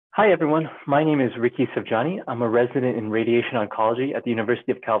Hi, everyone. My name is Ricky Savjani. I'm a resident in radiation oncology at the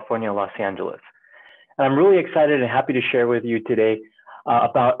University of California, Los Angeles. And I'm really excited and happy to share with you today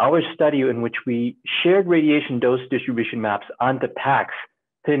about our study in which we shared radiation dose distribution maps onto PACS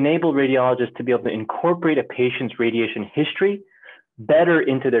to enable radiologists to be able to incorporate a patient's radiation history better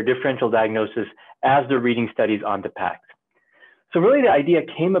into their differential diagnosis as they're reading studies onto PACS. So really the idea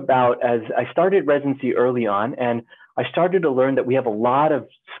came about as I started residency early on, and I started to learn that we have a lot of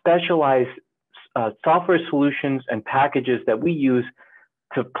specialized software solutions and packages that we use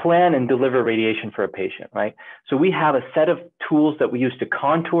to plan and deliver radiation for a patient, right? So we have a set of tools that we use to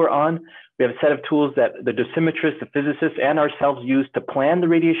contour on. We have a set of tools that the dosimetrists, the physicists, and ourselves use to plan the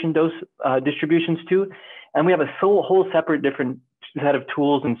radiation dose distributions to. And we have a whole separate different set of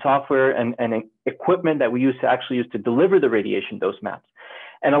tools and software and equipment that we use to deliver the radiation dose maps.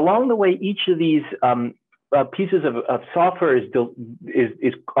 And along the way, each of these pieces of software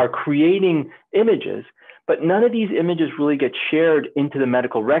are creating images, but none of these images really get shared into the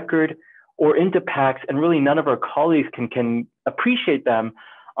medical record or into PACS, and really none of our colleagues can appreciate them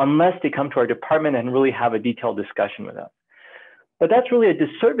unless they come to our department and really have a detailed discussion with us. But that's really a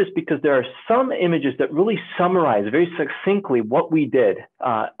disservice because there are some images that really summarize very succinctly what we did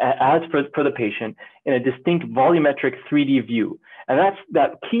as for the patient in a distinct volumetric 3D view. And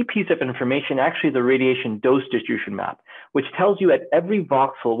that key piece of information, actually the radiation dose distribution map, which tells you at every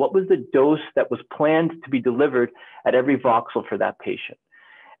voxel what was the dose that was planned to be delivered at every voxel for that patient.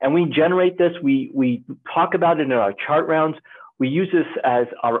 And we generate this, we talk about it in our chart rounds. We use this as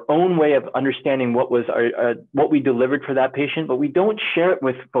our own way of understanding what we delivered for that patient, but we don't share it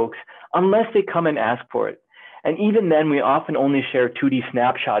with folks unless they come and ask for it. And even then, we often only share 2D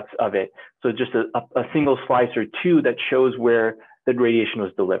snapshots of it. So just a single slice or two that shows where the radiation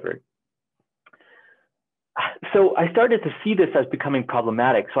was delivered. So I started to see this as becoming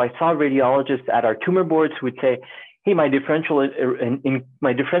problematic. So I saw radiologists at our tumor boards who would say, hey, my differential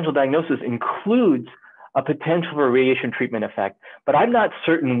diagnosis includes a potential for a radiation treatment effect, but I'm not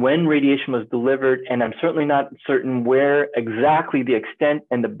certain when radiation was delivered, and I'm certainly not certain where exactly the extent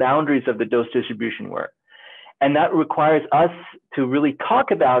and the boundaries of the dose distribution were. And that requires us to really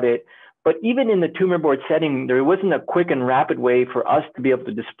talk about it, but even in the tumor board setting, there wasn't a quick and rapid way for us to be able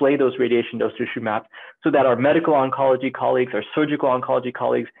to display those radiation dose distribution maps so that our medical oncology colleagues, our surgical oncology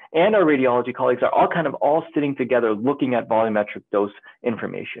colleagues, and our radiology colleagues are all sitting together looking at volumetric dose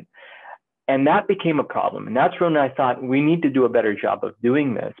information. And that became a problem. And that's when I thought we need to do a better job of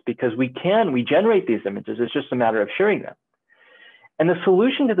doing this, because we generate these images. It's just a matter of sharing them. And the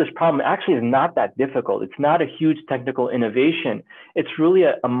solution to this problem actually is not that difficult. It's not a huge technical innovation. It's really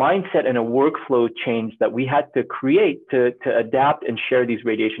a mindset and a workflow change that we had to create to adapt and share these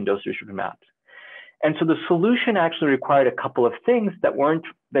radiation dose distribution maps. And so the solution actually required a couple of things that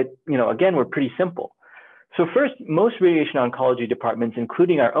again, were pretty simple. So first, most radiation oncology departments,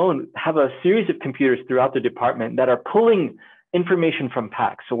 including our own, have a series of computers throughout the department that are pulling information from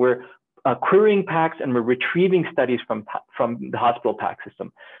PACS. So we're querying PACS and we're retrieving studies from the hospital PACS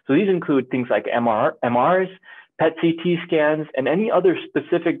system. So these include things like MRs, PET-CT scans, and any other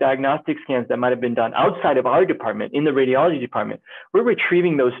specific diagnostic scans that might have been done outside of our department, in the radiology department. We're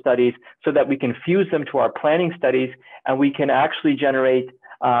retrieving those studies so that we can fuse them to our planning studies, and we can actually generate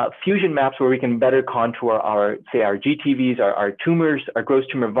fusion maps where we can better contour our GTVs, our tumors, our gross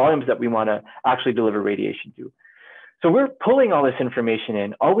tumor volumes that we want to actually deliver radiation to. So we're pulling all this information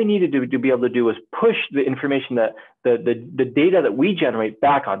in. All we need to be able to do is push the information, the data that we generate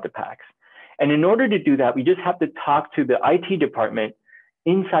back onto PACS. And in order to do that, we just have to talk to the IT department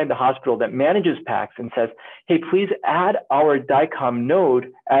inside the hospital that manages PACS and says, hey, please add our DICOM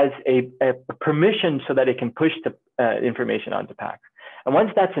node as a permission so that it can push the information onto PACS. And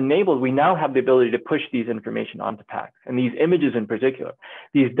once that's enabled, we now have the ability to push these information onto PACS, and these images in particular,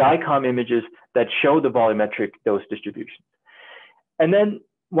 these DICOM images that show the volumetric dose distribution. And then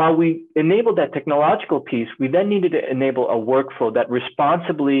while we enabled that technological piece, we then needed to enable a workflow that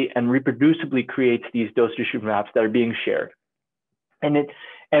responsibly and reproducibly creates these dose distribution maps that are being shared. And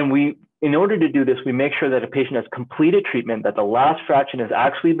in order to do this, we make sure that a patient has completed treatment, that the last fraction has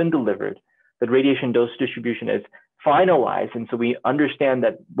actually been delivered, that radiation dose distribution is finalized, and so we understand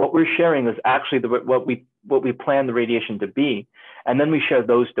that what we're sharing is actually what we plan the radiation to be, and then we share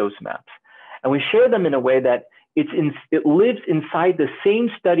those dose maps, and we share them in a way that it lives inside the same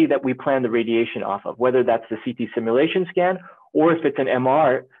study that we plan the radiation off of, whether that's the CT simulation scan or if it's an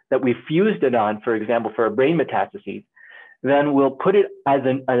MR that we fused it on, for example, for a brain metastases. Then we'll put it as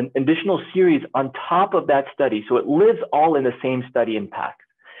an additional series on top of that study, so it lives all in the same study in PACS.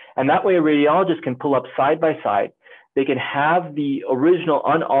 And that way a radiologist can pull up side by side they can have the original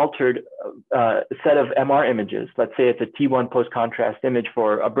unaltered set of MR images. Let's say it's a T1 post-contrast image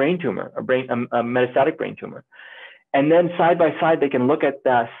for a brain tumor, a metastatic brain tumor. And then side by side, they can look at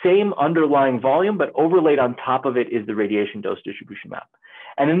the same underlying volume, but overlaid on top of it is the radiation dose distribution map.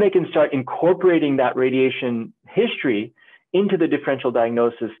 And then they can start incorporating that radiation history into the differential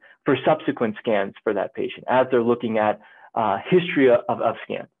diagnosis for subsequent scans for that patient as they're looking at history of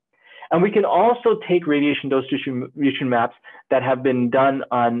scans. And we can also take radiation dose distribution maps that have been done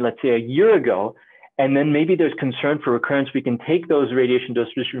on, let's say, a year ago, and then maybe there's concern for recurrence. We can take those radiation dose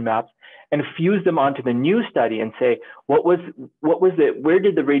distribution maps and fuse them onto the new study and say, where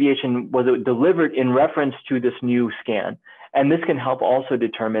did the radiation, was it delivered in reference to this new scan? And this can help also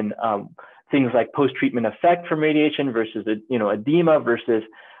determine things like post-treatment effect from radiation versus, edema versus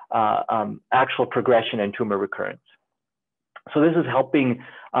actual progression and tumor recurrence. So this is helping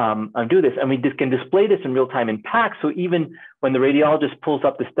do this, and we can display this in real time in PACS. So even when the radiologist pulls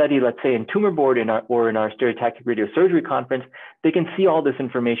up the study, let's say in tumor board or in our stereotactic radiosurgery conference, they can see all this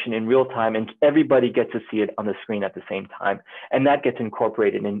information in real time, and everybody gets to see it on the screen at the same time, and that gets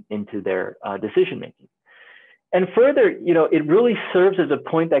incorporated into their decision making. And further, it really serves as a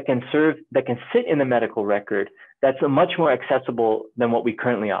point that can sit in the medical record that's much more accessible than what we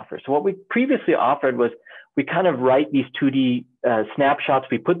currently offer. So what we previously offered was we kind of write these 2D snapshots,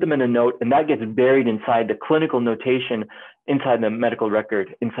 we put them in a note, and that gets buried inside the clinical notation inside the medical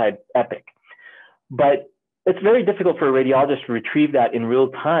record, inside Epic. But it's very difficult for a radiologist to retrieve that in real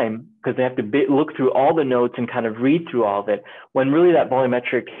time because they have to look through all the notes and kind of read through all of it when really that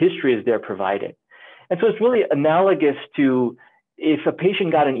volumetric history is there provided. And so it's really analogous to if a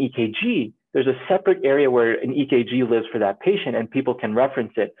patient got an EKG, there's a separate area where an EKG lives for that patient and people can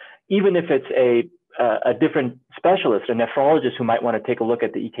reference it, even if it's a different specialist, a nephrologist who might want to take a look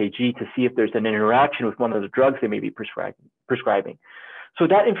at the EKG to see if there's an interaction with one of the drugs they may be prescribing. So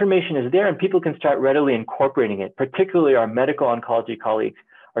that information is there and people can start readily incorporating it, particularly our medical oncology colleagues,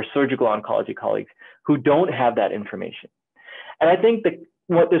 our surgical oncology colleagues who don't have that information. And I think that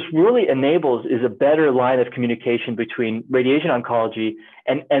what this really enables is a better line of communication between radiation oncology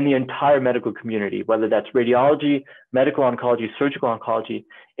and the entire medical community, whether that's radiology, medical oncology, surgical oncology.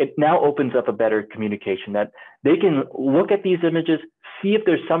 It now opens up a better communication that they can look at these images, see if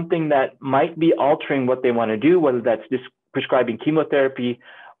there's something that might be altering what they want to do, whether that's just prescribing chemotherapy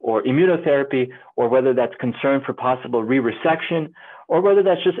or immunotherapy, or whether that's concern for possible re-resection, or whether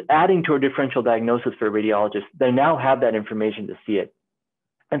that's just adding to a differential diagnosis for a radiologist. They now have that information to see it.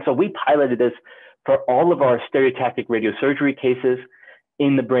 And so we piloted this for all of our stereotactic radiosurgery cases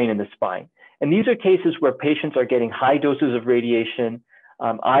in the brain and the spine. And these are cases where patients are getting high doses of radiation,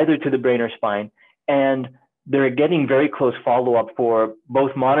 either to the brain or spine, and they're getting very close follow-up for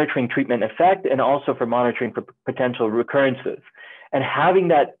both monitoring treatment effect and also for monitoring for potential recurrences. And having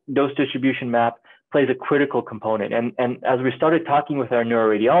that dose distribution map plays a critical component. And as we started talking with our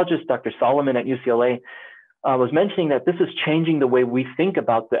neuroradiologist, Dr. Solomon at UCLA, was mentioning that this is changing the way we think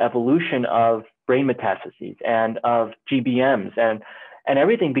about the evolution of brain metastases and of GBMs and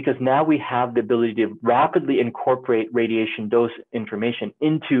everything, because now we have the ability to rapidly incorporate radiation dose information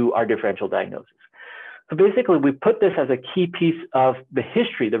into our differential diagnosis. So basically, we put this as a key piece of the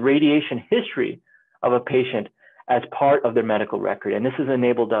history, the radiation history of a patient as part of their medical record. And this has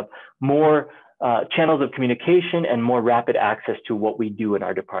enabled more channels of communication and more rapid access to what we do in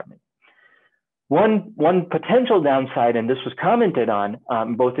our department. One potential downside, and this was commented on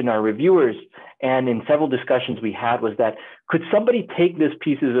both in our reviewers and in several discussions we had, was that could somebody take these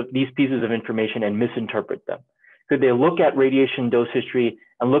pieces of information and misinterpret them? Could they look at radiation dose history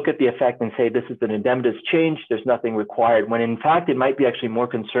and look at the effect and say, this is an edematous change, there's nothing required, when in fact it might be actually more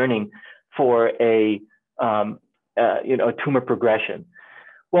concerning for a tumor progression?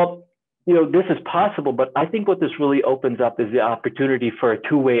 Well, this is possible, but I think what this really opens up is the opportunity for a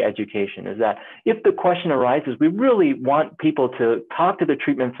two-way education, is that if the question arises, we really want people to talk to the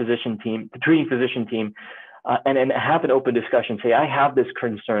treating physician team, and have an open discussion, say, I have this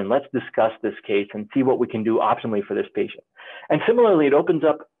concern, let's discuss this case and see what we can do optimally for this patient. And similarly, it opens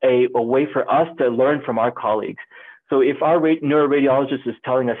up a way for us to learn from our colleagues. So if our neuroradiologist is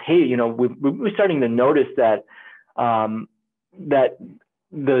telling us, hey, we're starting to notice that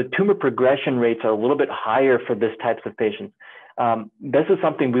the tumor progression rates are a little bit higher for this types of patients. This is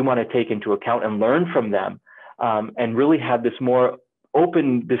something we want to take into account and learn from them, and really have this more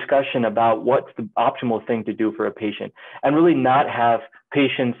open discussion about what's the optimal thing to do for a patient, and really not have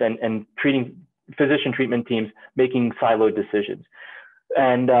patients and physician treatment teams making siloed decisions.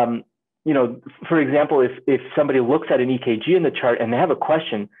 And, for example, if somebody looks at an EKG in the chart and they have a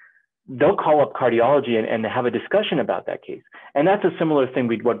question, they'll call up cardiology and have a discussion about that case. And that's a similar thing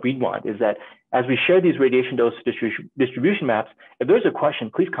what we'd want is that as we share these radiation dose distribution maps, if there's a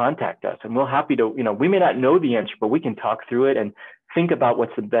question, please contact us and we're happy to, we may not know the answer, but we can talk through it and think about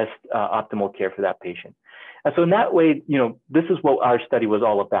what's the best optimal care for that patient. And so in that way, this is what our study was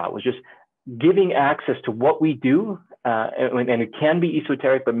all about, was just giving access to what we do, and it can be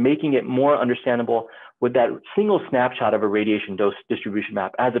esoteric, but making it more understandable with that single snapshot of a radiation dose distribution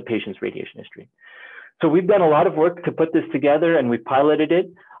map as a patient's radiation history. So we've done a lot of work to put this together and we've piloted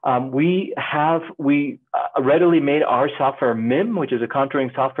it. We readily made our software MIM, which is a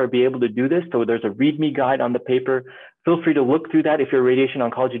contouring software, be able to do this. So there's a README guide on the paper. Feel free to look through that if you're a radiation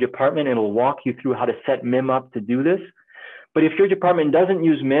oncology department, and it'll walk you through how to set MIM up to do this. But if your department doesn't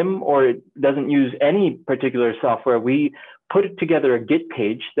use MIM or it doesn't use any particular software, we put together a Git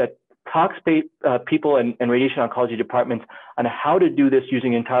page that talks people and radiation oncology departments on how to do this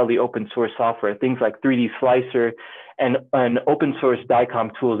using entirely open source software, things like 3D Slicer and open source DICOM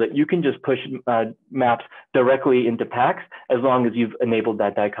tools that you can just push maps directly into PACS as long as you've enabled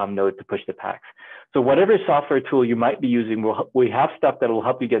that DICOM node to push the PACS. So whatever software tool you might be using, we have stuff that will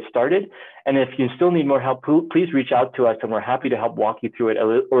help you get started. And if you still need more help, please reach out to us and we're happy to help walk you through it,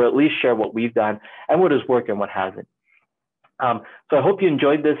 or at least share what we've done and what has worked and what hasn't. So I hope you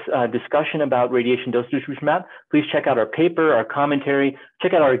enjoyed this discussion about radiation dose distribution map. Please check out our paper, our commentary,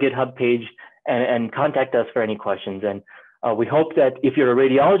 check out our GitHub page, and contact us for any questions. And we hope that if you're a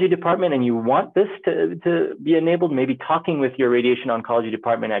radiology department and you want this to be enabled, maybe talking with your radiation oncology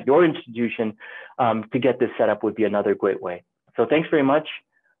department at your institution to get this set up would be another great way. So thanks very much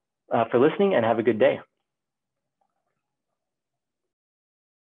for listening and have a good day.